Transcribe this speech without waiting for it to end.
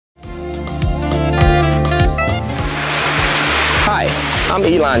I'm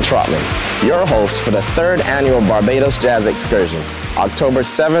Elan Trotman, your host for the 3rd annual Barbados Jazz Excursion, October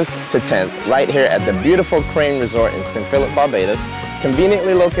 7th to 10th, right here at the beautiful Crane Resort in St. Philip, Barbados,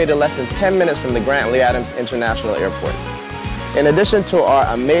 conveniently located less than 10 minutes from the Grant Lee Adams International Airport. In addition to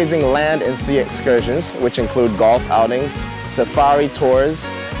our amazing land and sea excursions, which include golf outings, safari tours,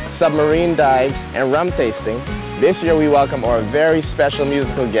 submarine dives, and rum tasting, this year we welcome our very special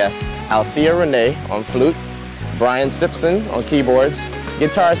musical guests, Althea Rene on flute, Brian Simpson on keyboards,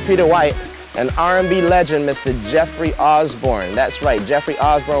 guitarist Peter White, and R&B legend Mr. Jeffrey Osborne. That's right, Jeffrey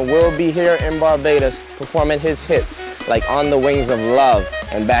Osborne will be here in Barbados performing his hits like On the Wings of Love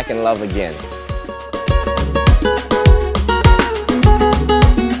and Back in Love Again.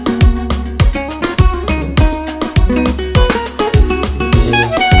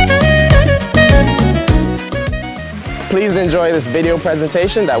 Please enjoy this video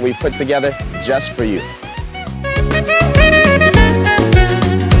presentation that we put together just for you.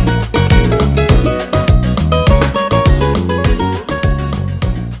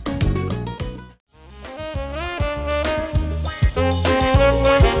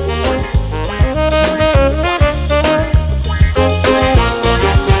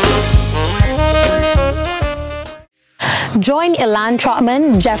 Join Elan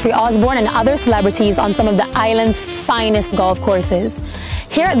Trotman, Jeffrey Osborne, and other celebrities on some of the island's finest golf courses.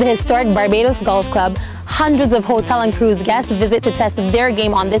 Here at the historic Barbados Golf Club, hundreds of hotel and cruise guests visit to test their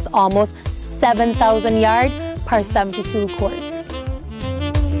game on this almost 7,000-yard par 72 course.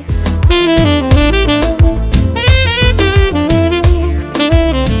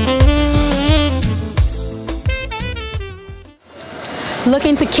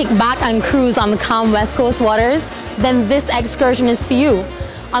 Looking to kick back and cruise on the calm West Coast waters? Then this excursion is for you.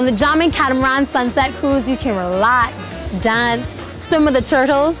 On the jamming catamaran sunset cruise, you can relax, dance, swim with the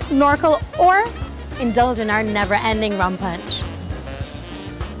turtles, snorkel, or indulge in our never-ending rum punch.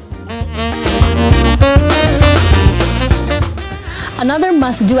 Another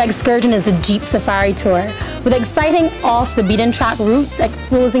must-do excursion is the Jeep Safari Tour, with exciting off-the-beaten-track routes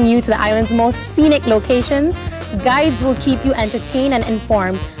exposing you to the island's most scenic locations. Guides will keep you entertained and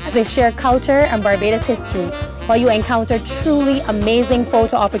informed as they share culture and Barbados history, while you encounter truly amazing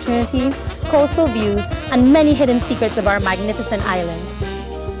photo opportunities, coastal views, and many hidden secrets of our magnificent island.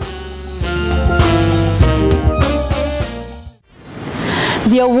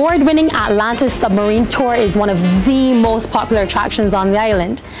 The award-winning Atlantis Submarine Tour is one of the most popular attractions on the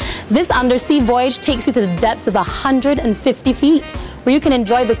island. This undersea voyage takes you to the depths of 150 feet, where you can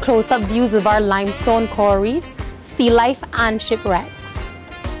enjoy the close-up views of our limestone coral reefs, sea life, and shipwrecks.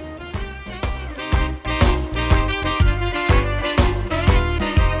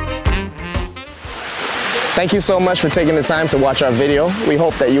 Thank you so much for taking the time to watch our video. We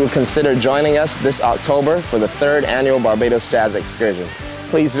hope that you will consider joining us this October for the 3rd annual Barbados Jazz Excursion.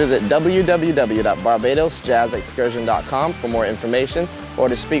 Please visit www.barbadosjazzexcursion.com for more information or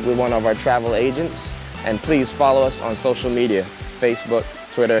to speak with one of our travel agents. And please follow us on social media, Facebook,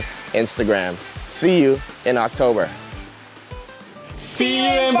 Twitter, Instagram. See you in October. See you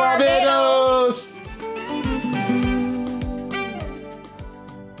in Barbados!